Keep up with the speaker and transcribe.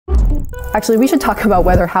Actually, we should talk about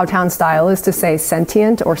whether HOWTOWN style is to say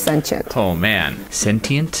sentient or sentient. Oh man,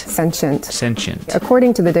 sentient? Sentient. Sentient.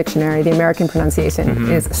 According to the dictionary, the American pronunciation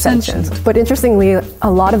is sentient. But interestingly,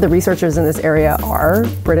 a lot of the researchers in this area are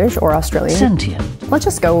British or Australian. Sentient. Let's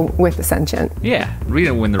just go with the sentient. Yeah, we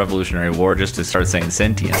didn't win the Revolutionary War just to start saying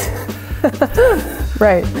sentient.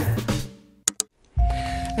 Right.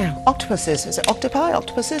 Now, octopuses, is it octopi,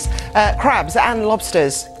 octopuses? Crabs and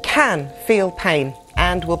lobsters can feel pain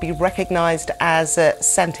and will be recognised as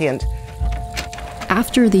sentient.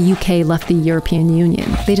 After the UK left the European Union,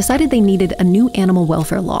 they decided they needed a new animal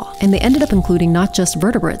welfare law, and they ended up including not just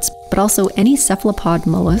vertebrates, but also any cephalopod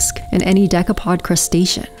mollusk and any decapod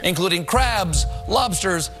crustacean. Including crabs,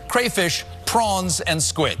 lobsters, crayfish, prawns, and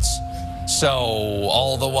squids. So,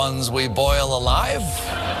 all the ones we boil alive?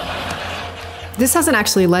 This hasn't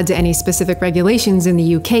actually led to any specific regulations in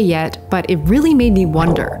the UK yet, but it really made me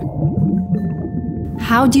wonder.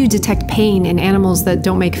 How do you detect pain in animals that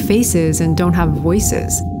don't make faces and don't have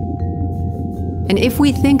voices? And if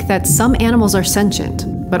we think that some animals are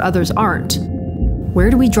sentient, but others aren't, where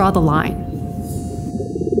do we draw the line?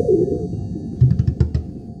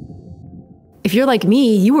 If you're like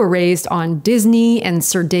me, you were raised on Disney and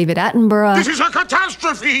Sir David Attenborough. This is a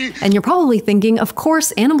catastrophe! And you're probably thinking, of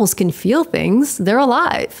course, animals can feel things, they're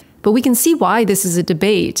alive. But we can see why this is a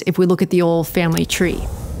debate if we look at the old family tree.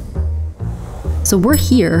 So we're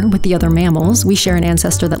here with the other mammals. We share an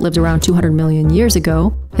ancestor that lived around 200 million years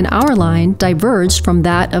ago, and our line diverged from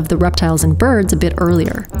that of the reptiles and birds a bit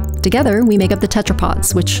earlier. Together, we make up the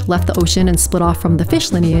tetrapods, which left the ocean and split off from the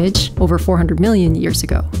fish lineage over 400 million years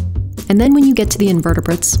ago. And then when you get to the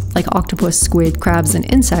invertebrates, like octopus, squid, crabs,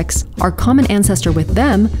 and insects, our common ancestor with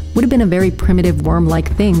them would have been a very primitive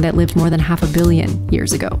worm-like thing that lived more than 500 million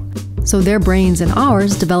years ago. So their brains and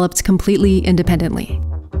ours developed completely independently.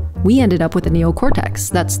 We ended up with the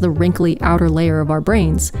neocortex, that's the wrinkly outer layer of our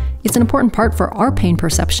brains. It's an important part for our pain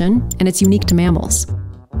perception, and it's unique to mammals.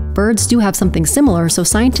 Birds do have something similar, so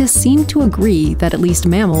scientists seem to agree that at least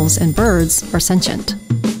mammals and birds are sentient.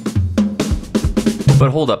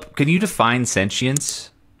 But hold up, can you define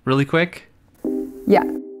sentience really quick? Yeah.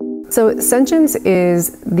 So sentience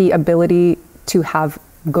is the ability to have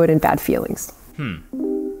good and bad feelings.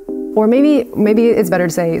 Or maybe it's better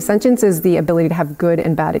to say sentience is the ability to have good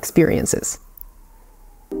and bad experiences.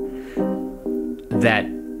 That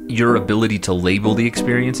your ability to label the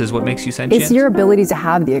experience is what makes you sentient? It's your ability to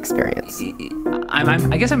have the experience.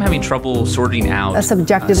 I guess I'm having trouble sorting out a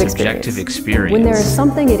subjective experience. When there is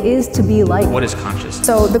something it is to be like. What is consciousness?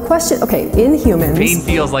 So the question, okay, in humans. Pain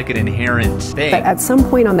feels like an inherent thing. But at some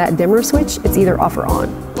point on that dimmer switch, it's either off or on.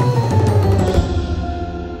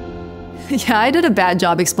 Yeah, I did a bad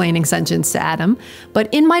job explaining sentience to Adam, but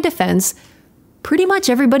in my defense, pretty much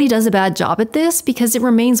everybody does a bad job at this because it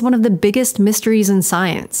remains one of the biggest mysteries in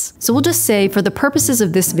science. So we'll just say, for the purposes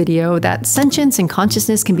of this video, that sentience and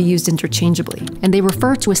consciousness can be used interchangeably, and they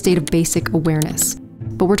refer to a state of basic awareness.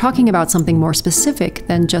 But we're talking about something more specific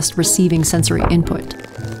than just receiving sensory input.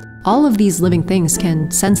 All of these living things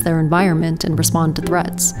can sense their environment and respond to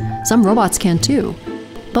threats. Some robots can too.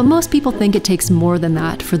 But most people think it takes more than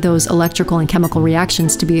that for those electrical and chemical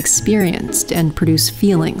reactions to be experienced and produce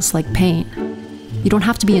feelings like pain. You don't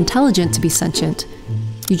have to be intelligent to be sentient.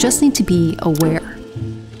 You just need to be aware.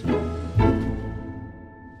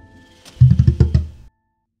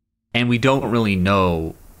 And we don't really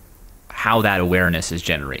know how that awareness is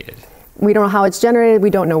generated. We don't know how it's generated. We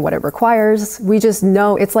don't know what it requires. We just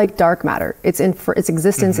know it's like dark matter. Its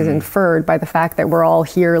existence is inferred by the fact that we're all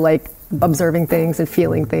here, like, observing things and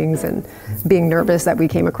feeling things and being nervous that we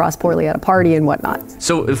came across poorly at a party and whatnot.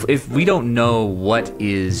 So if we don't know what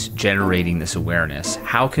is generating this awareness,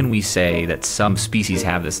 how can we say that some species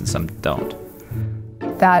have this and some don't?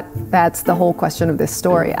 That's the whole question of this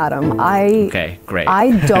story, Adam. Okay, great.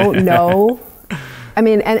 I don't know. I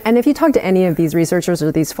mean, and if you talk to any of these researchers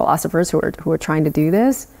or these philosophers who are trying to do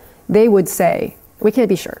this, they would say, we can't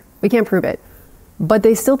be sure. We can't prove it. But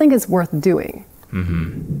they still think it's worth doing.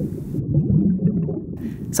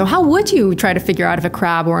 So how would you try to figure out if a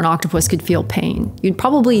crab or an octopus could feel pain? You'd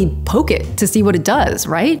probably poke it to see what it does,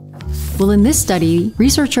 right? Well, in this study,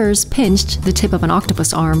 researchers pinched the tip of an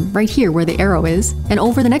octopus arm right here where the arrow is, and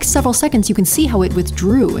over the next several seconds you can see how it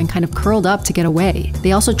withdrew and kind of curled up to get away.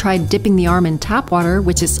 They also tried dipping the arm in tap water,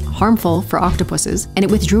 which is harmful for octopuses, and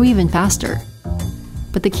it withdrew even faster.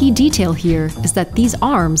 But the key detail here is that these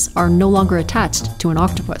arms are no longer attached to an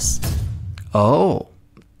octopus. Oh,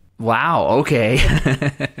 wow, okay.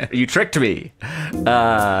 You tricked me.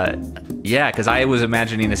 Yeah, because I was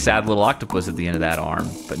imagining a sad little octopus at the end of that arm.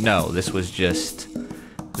 But no, this was just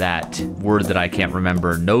that word that I can't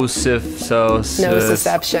remember, nociception.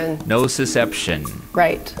 Nociception.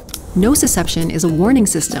 Right. Nociception is a warning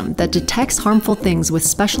system that detects harmful things with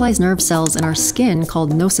specialized nerve cells in our skin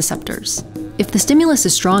called nociceptors. If the stimulus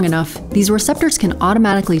is strong enough, these receptors can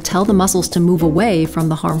automatically tell the muscles to move away from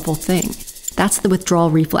the harmful thing. That's the withdrawal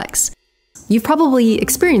reflex. You've probably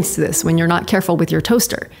experienced this when you're not careful with your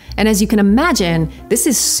toaster. And as you can imagine, this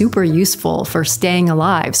is super useful for staying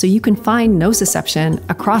alive, so you can find nociception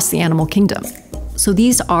across the animal kingdom. So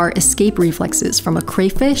these are escape reflexes from a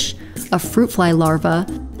crayfish, a fruit fly larva,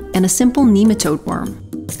 and a simple nematode worm.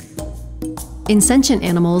 In sentient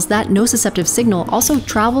animals, that nociceptive signal also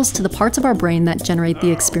travels to the parts of our brain that generate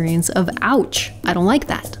the experience of ouch, I don't like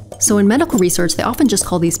that. So in medical research, they often just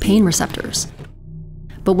call these pain receptors.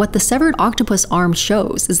 But what the severed octopus arm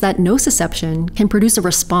shows is that nociception can produce a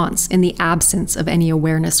response in the absence of any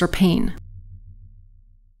awareness or pain.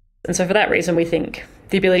 And so for that reason, we think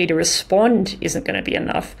the ability to respond isn't going to be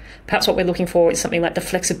enough. Perhaps what we're looking for is something like the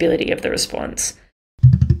flexibility of the response.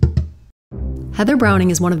 Heather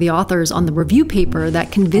Browning is one of the authors on the review paper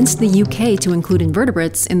that convinced the UK to include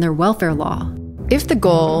invertebrates in their welfare law. If the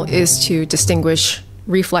goal is to distinguish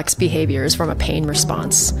reflex behaviors from a pain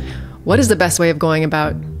response, what is the best way of going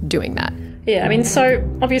about doing that? Yeah, I mean, so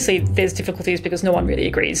obviously there's difficulties because no one really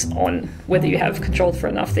agrees on whether you have control for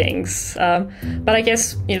enough things. But I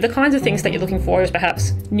guess, the kinds of things that you're looking for is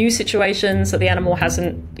perhaps new situations that the animal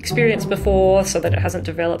hasn't experienced before, so that it hasn't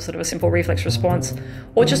developed sort of a simple reflex response,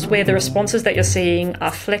 or just where the responses that you're seeing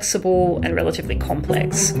are flexible and relatively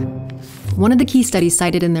complex. One of the key studies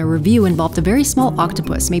cited in their review involved a very small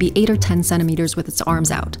octopus, maybe 8 or 10 centimeters with its arms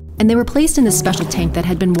out. And they were placed in this special tank that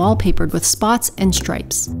had been wallpapered with spots and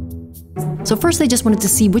stripes. So first they just wanted to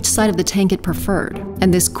see which side of the tank it preferred,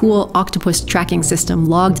 and this cool octopus tracking system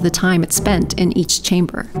logged the time it spent in each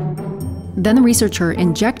chamber. Then the researcher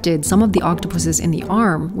injected some of the octopuses in the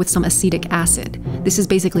arm with some acetic acid. This is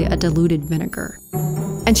basically a diluted vinegar.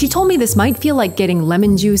 And she told me this might feel like getting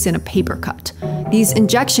lemon juice in a paper cut. These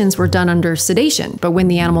injections were done under sedation, but when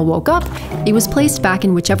the animal woke up, it was placed back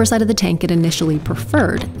in whichever side of the tank it initially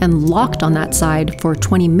preferred and locked on that side for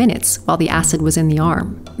 20 minutes while the acid was in the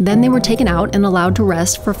arm. Then they were taken out and allowed to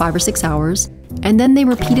rest for 5 or 6 hours, and then they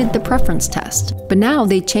repeated the preference test. But now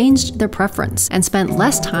they changed their preference and spent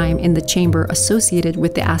less time in the chamber associated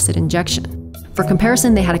with the acid injection. For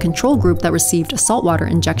comparison, they had a control group that received a saltwater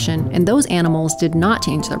injection, and those animals did not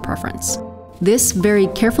change their preference. This very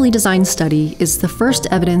carefully designed study is the first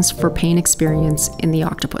evidence for pain experience in the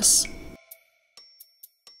octopus.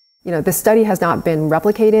 This study has not been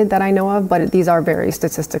replicated that I know of, but these are very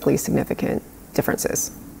statistically significant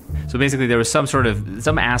differences. So basically there was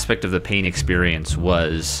some aspect of the pain experience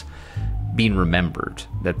was being remembered,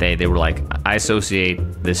 that they were like, I associate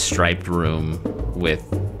this striped room with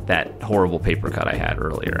that horrible paper cut I had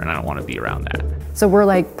earlier, and I don't want to be around that. So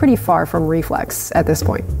we're pretty far from reflex at this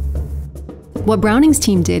point. What Browning's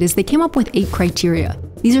team did is they came up with 8 criteria.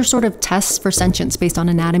 These are sort of tests for sentience based on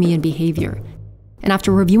anatomy and behavior. And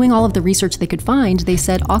after reviewing all of the research they could find, they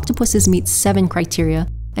said octopuses meet 7 criteria,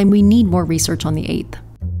 and we need more research on the 8th.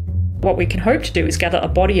 What we can hope to do is gather a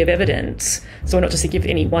body of evidence, so not just to give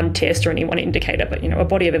any one test or any one indicator, but a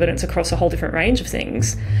body of evidence across a whole different range of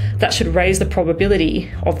things that should raise the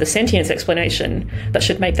probability of the sentience explanation, that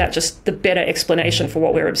should make that just the better explanation for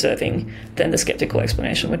what we're observing than the skeptical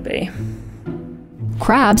explanation would be.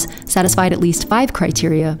 Crabs satisfied at least 5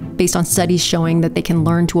 criteria based on studies showing that they can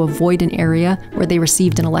learn to avoid an area where they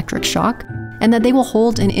received an electric shock, and that they will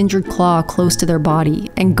hold an injured claw close to their body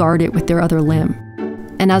and guard it with their other limb.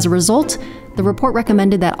 And as a result, the report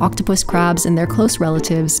recommended that octopus crabs and their close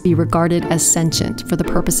relatives be regarded as sentient for the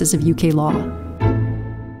purposes of UK law.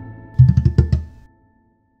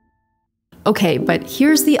 Okay, but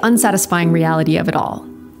here's the unsatisfying reality of it all.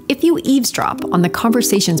 If you eavesdrop on the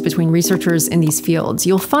conversations between researchers in these fields,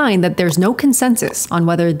 you'll find that there's no consensus on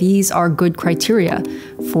whether these are good criteria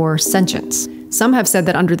for sentience. Some have said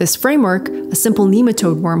that under this framework, a simple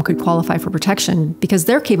nematode worm could qualify for protection because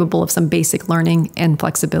they're capable of some basic learning and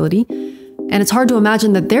flexibility. And it's hard to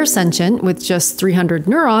imagine that they're sentient with just 300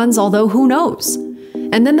 neurons, although who knows?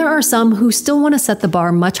 And then there are some who still want to set the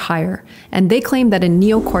bar much higher, and they claim that a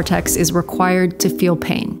neocortex is required to feel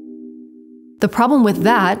pain. The problem with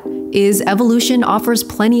that is evolution offers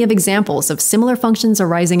plenty of examples of similar functions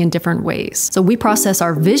arising in different ways. So we process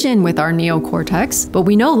our vision with our neocortex, but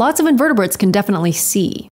we know lots of invertebrates can definitely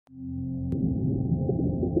see.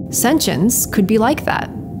 Sentience could be like that.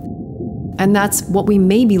 And that's what we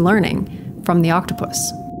may be learning from the octopus.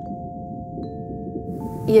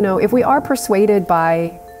 If we are persuaded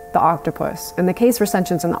by the octopus. In the case for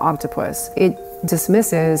sentience in the octopus, it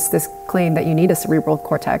dismisses this claim that you need a cerebral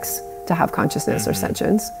cortex to have consciousness or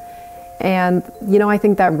sentience. And, you know, I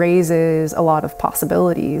think that raises a lot of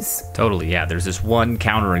possibilities. Totally, yeah. There's this one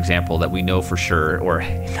counterexample that we know for sure, or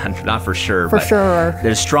not for sure, For but sure.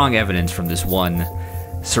 there's strong evidence from this one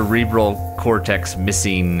cerebral cortex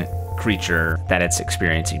missing creature that it's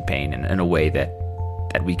experiencing pain in a way that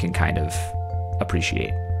we can kind of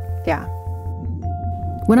appreciate. Yeah.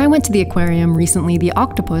 When I went to the aquarium recently, the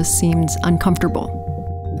octopus seemed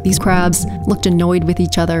uncomfortable. These crabs looked annoyed with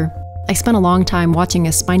each other. I spent a long time watching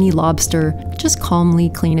a spiny lobster just calmly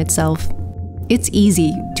clean itself. It's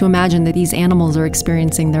easy to imagine that these animals are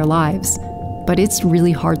experiencing their lives, but it's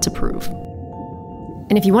really hard to prove.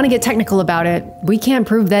 And if you want to get technical about it, we can't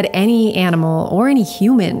prove that any animal or any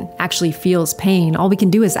human actually feels pain. All we can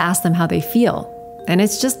do is ask them how they feel. And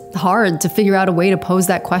it's just hard to figure out a way to pose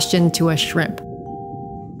that question to a shrimp.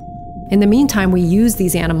 In the meantime, we use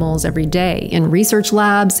these animals every day in research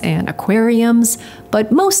labs and aquariums,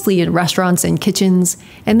 but mostly in restaurants and kitchens.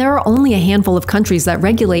 And there are only a handful of countries that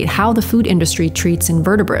regulate how the food industry treats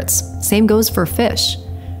invertebrates. Same goes for fish.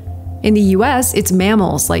 In the US, it's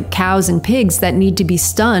mammals like cows and pigs that need to be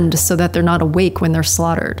stunned so that they're not awake when they're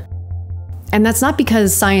slaughtered. And that's not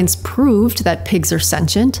because science proved that pigs are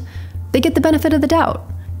sentient. They get the benefit of the doubt.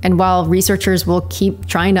 And while researchers will keep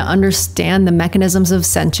trying to understand the mechanisms of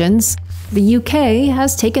sentience, the UK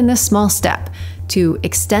has taken this small step to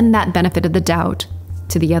extend that benefit of the doubt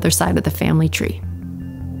to the other side of the family tree.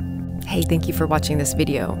 Hey, thank you for watching this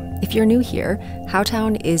video. If you're new here,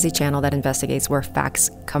 HOWTOWN is a channel that investigates where facts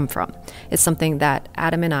come from. It's something that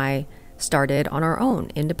Adam and I started on our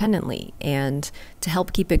own independently, and to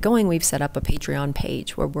help keep it going, we've set up a Patreon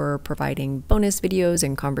page where we're providing bonus videos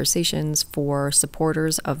and conversations for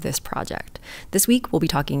supporters of this project. This week we'll be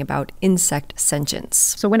talking about insect sentience.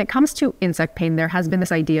 So when it comes to insect pain, there has been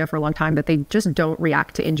this idea for a long time that they just don't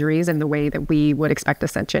react to injuries in the way that we would expect a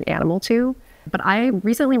sentient animal to. But I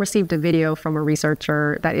recently received a video from a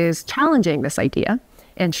researcher that is challenging this idea,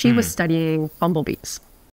 and she was studying bumblebees.